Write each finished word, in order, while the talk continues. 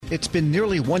It's been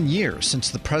nearly 1 year since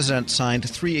the president signed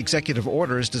 3 executive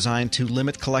orders designed to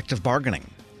limit collective bargaining.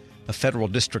 A federal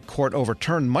district court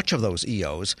overturned much of those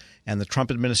EOs, and the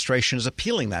Trump administration is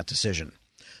appealing that decision.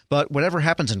 But whatever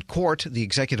happens in court, the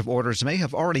executive orders may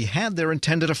have already had their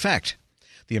intended effect.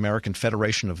 The American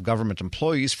Federation of Government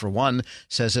Employees, for one,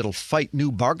 says it'll fight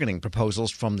new bargaining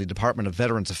proposals from the Department of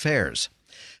Veterans Affairs.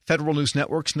 Federal News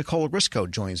Network's Nicole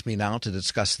Ogrysko joins me now to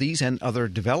discuss these and other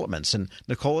developments. And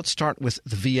Nicole, let's start with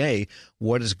the VA.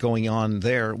 What is going on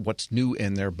there? What's new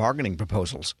in their bargaining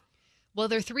proposals? Well,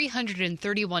 they're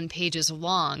 331 pages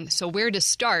long, so where to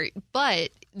start?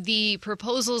 But the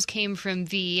proposals came from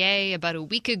VA about a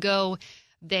week ago.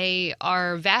 They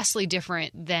are vastly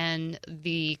different than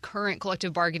the current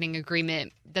collective bargaining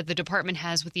agreement that the department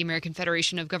has with the American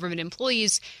Federation of Government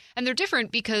Employees. And they're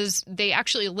different because they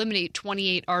actually eliminate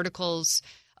 28 articles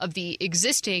of the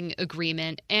existing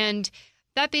agreement. And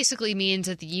that basically means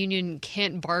that the union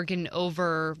can't bargain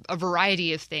over a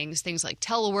variety of things like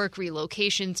telework,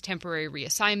 relocations, temporary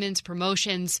reassignments,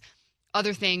 promotions,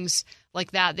 other things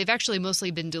like that. They've actually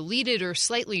mostly been deleted or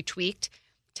slightly tweaked.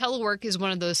 Telework is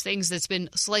one of those things that's been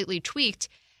slightly tweaked.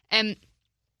 And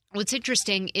what's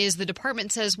interesting is the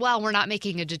department says, well, we're not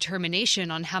making a determination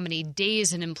on how many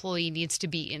days an employee needs to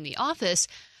be in the office.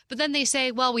 But then they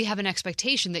say, well, we have an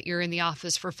expectation that you're in the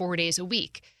office for 4 days a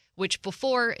week, which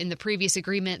before in the previous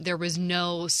agreement, there was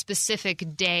no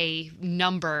specific day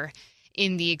number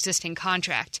in the existing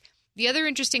contract. The other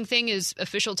interesting thing is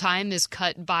official time is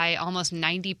cut by almost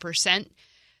 90%.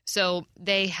 So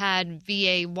they had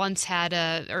VA once had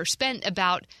spent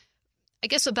about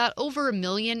over 1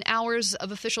 million hours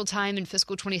of official time in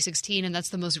fiscal 2016, and that's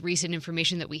the most recent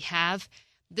information that we have.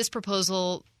 This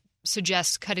proposal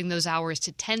suggests cutting those hours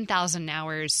to 10,000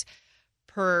 hours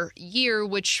per year,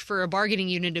 which for a bargaining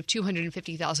unit of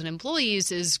 250,000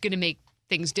 employees is going to make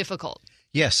things difficult.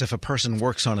 Yes, if a person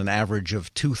works on an average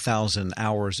of 2,000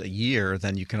 hours a year,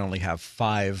 then you can only have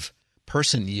 5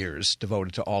 person years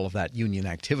devoted to all of that union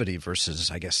activity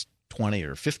versus, 20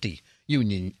 or 50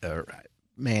 union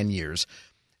man years.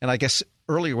 And I guess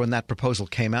earlier when that proposal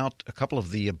came out, a couple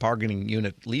of the bargaining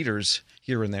unit leaders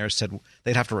here and there said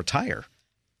they'd have to retire.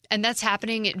 And that's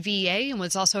happening at VA. And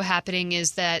what's also happening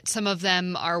is that some of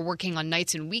them are working on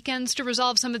nights and weekends to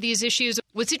resolve some of these issues.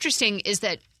 What's interesting is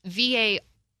that VA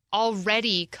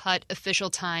already cut official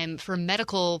time for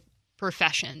medical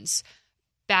professions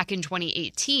back in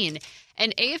 2018.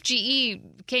 And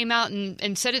AFGE came out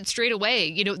and said it straight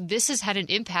away. This has had an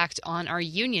impact on our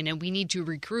union, and we need to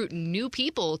recruit new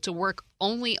people to work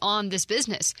only on this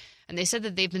business. And they said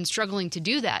that they've been struggling to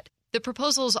do that. The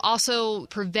proposals also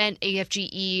prevent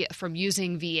AFGE from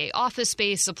using VA office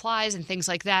space, supplies, and things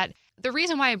like that. The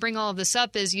reason why I bring all of this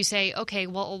up is you say, okay,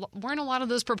 well, weren't a lot of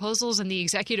those proposals in the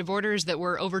executive orders that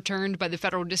were overturned by the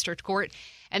federal district court?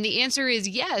 And the answer is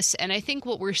yes. And I think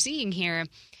what we're seeing here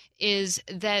is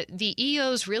that the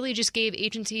EOs really just gave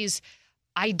agencies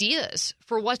ideas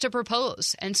for what to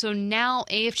propose. And so now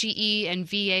AFGE and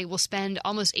VA will spend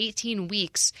almost 18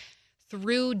 weeks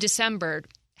through December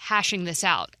hashing this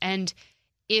out. And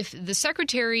if the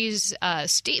secretary's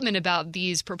statement about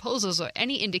these proposals are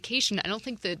any indication, I don't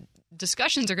think the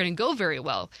discussions are going to go very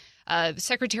well.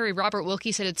 Secretary Robert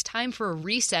Wilkie said it's time for a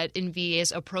reset in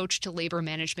VA's approach to labor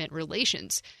management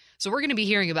relations. So we're going to be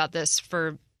hearing about this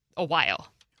for a while.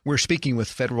 We're speaking with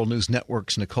Federal News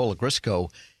Network's Nicole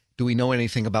Ogrysko. Do we know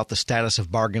anything about the status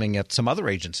of bargaining at some other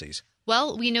agencies?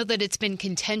 Well, we know that it's been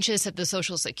contentious at the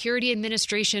Social Security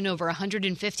Administration. Over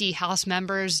 150 House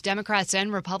members, Democrats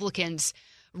and Republicans,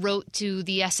 wrote to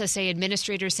the SSA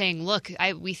administrator saying, look,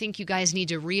 we think you guys need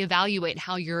to reevaluate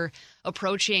how you're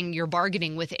approaching your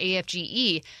bargaining with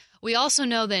AFGE. We also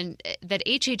know that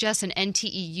HHS and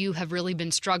NTEU have really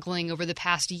been struggling over the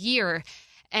past year.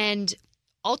 And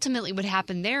ultimately what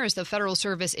happened there is the Federal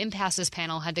Service Impasses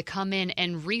Panel had to come in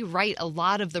and rewrite a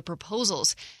lot of the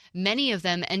proposals. Many of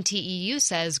them, NTEU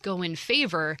says, go in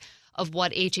favor of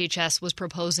what HHS was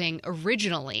proposing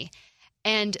originally.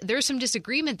 And there's some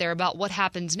disagreement there about what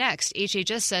happens next.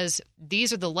 HHS says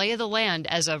these are the lay of the land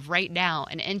as of right now.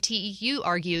 And NTEU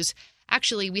argues,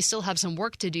 actually, we still have some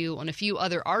work to do on a few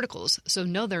other articles. So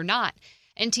no, they're not.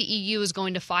 NTEU is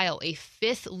going to file a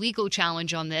 5th legal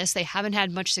challenge on this. They haven't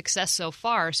had much success so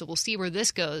far, so we'll see where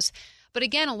this goes. But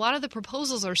again, a lot of the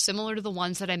proposals are similar to the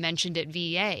ones that I mentioned at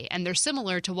VA, and they're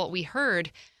similar to what we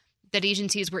heard that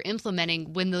agencies were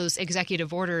implementing when those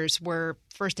executive orders were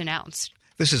first announced.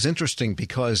 This is interesting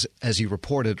because, as you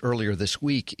reported earlier this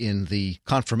week in the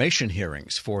confirmation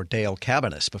hearings for Dale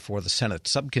Cabanis before the Senate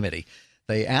subcommittee,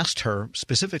 they asked her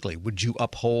specifically, would you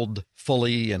uphold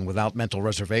fully and without mental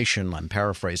reservation, I'm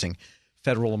paraphrasing,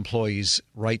 federal employees'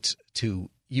 right to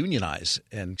unionize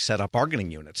and set up bargaining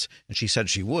units. And she said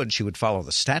she would follow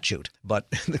the statute.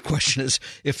 But the question is,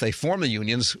 if they form the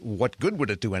unions, what good would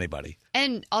it do anybody?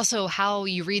 And also how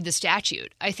you read the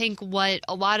statute. I think what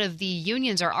a lot of the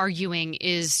unions are arguing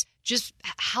is just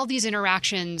how these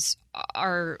interactions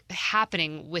are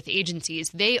happening with agencies.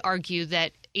 They argue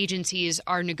that agencies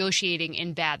are negotiating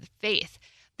in bad faith.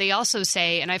 They also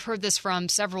say, and I've heard this from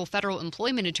several federal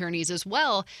employment attorneys as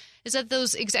well, is that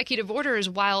those executive orders,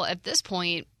 while at this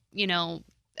point,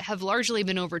 have largely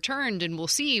been overturned, and we'll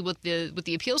see what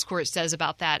the appeals court says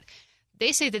about that,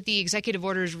 they say that the executive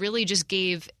orders really just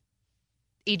gave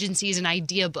agencies an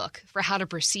idea book for how to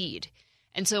proceed.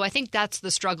 And so I think that's the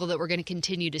struggle that we're going to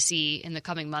continue to see in the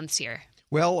coming months here.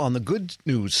 Well, on the good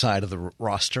news side of the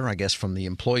roster, I guess from the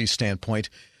employee standpoint,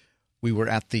 we were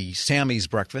at the Sammy's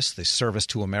breakfast, the Service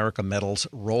to America Medals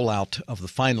rollout of the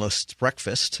finalists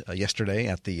breakfast yesterday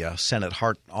at the Senate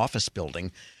Hart office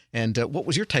building. And what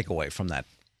was your takeaway from that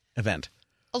event?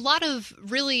 A lot of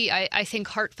really, I think,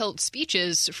 heartfelt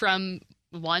speeches from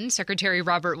Secretary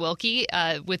Robert Wilkie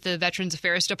with the Veterans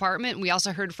Affairs Department. We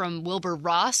also heard from Wilbur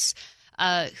Ross,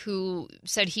 who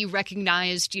said he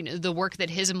recognized, the work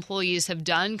that his employees have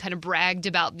done, kind of bragged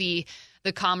about the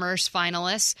Commerce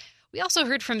finalists. We also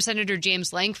heard from Senator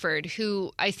James Lankford,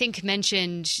 who I think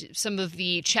mentioned some of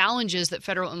the challenges that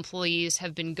federal employees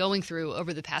have been going through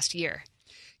over the past year.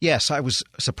 Yes, I was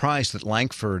surprised that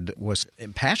Lankford was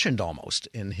impassioned almost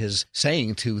in his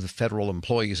saying to the federal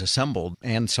employees assembled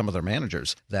and some of their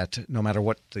managers that no matter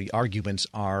what the arguments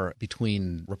are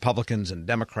between Republicans and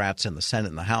Democrats in the Senate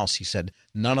and the House, he said,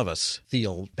 none of us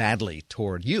feel badly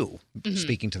toward you,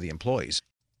 speaking to the employees.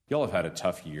 Y'all have had a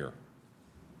tough year.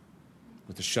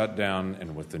 With the shutdown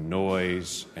and with the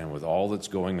noise and with all that's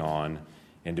going on,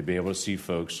 and to be able to see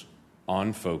folks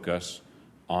on focus,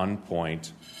 on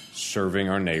point, serving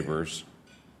our neighbors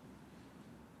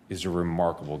is a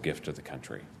remarkable gift to the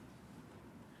country.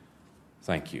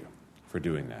 Thank you for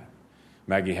doing that.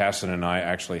 Maggie Hassan and I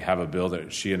actually have a bill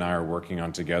that she and I are working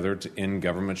on together to end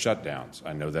government shutdowns.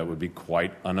 I know that would be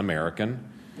quite un-American.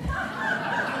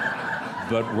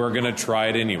 But we're going to try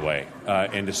it anyway,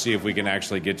 and to see if we can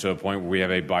actually get to a point where we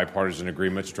have a bipartisan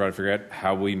agreement to try to figure out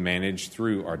how we manage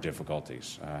through our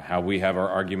difficulties, how we have our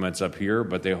arguments up here,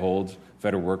 but they hold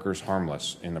federal workers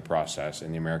harmless in the process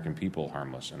and the American people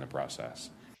harmless in the process.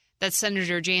 That's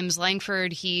Senator James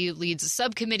Lankford. He leads a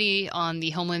subcommittee on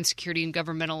the Homeland Security and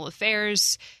Governmental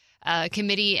Affairs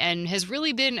Committee and has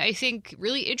really been, I think,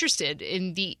 really interested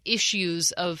in the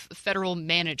issues of federal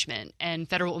management and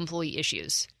federal employee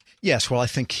issues. Yes, well, I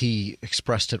think he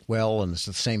expressed it well, and it's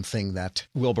the same thing that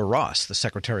Wilbur Ross, the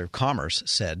Secretary of Commerce,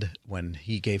 said when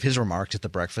he gave his remarks at the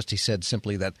breakfast. He said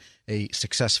simply that a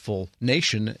successful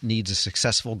nation needs a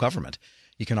successful government.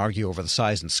 You can argue over the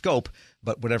size and scope,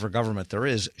 but whatever government there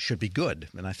is should be good,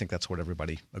 and I think that's what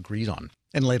everybody agrees on.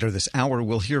 And later this hour,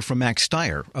 we'll hear from Max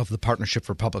Steyer of the Partnership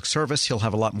for Public Service. He'll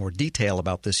have a lot more detail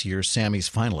about this year's Sammy's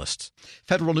finalists.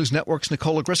 Federal News Network's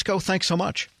Nicola Grisco, thanks so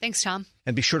much. Thanks, Tom.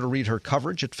 And be sure to read her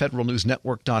coverage at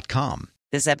federalnewsnetwork.com.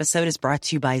 This episode is brought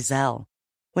to you by Zelle.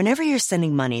 Whenever you're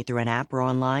sending money through an app or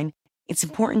online, it's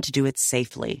important to do it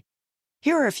safely.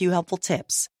 Here are a few helpful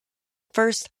tips.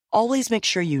 First, always make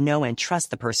sure you know and trust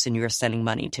the person you are sending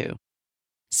money to.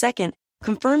 Second,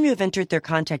 confirm you have entered their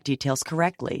contact details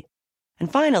correctly.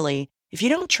 And finally, if you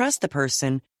don't trust the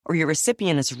person or your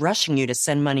recipient is rushing you to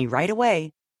send money right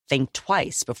away, think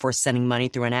twice before sending money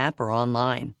through an app or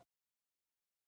online.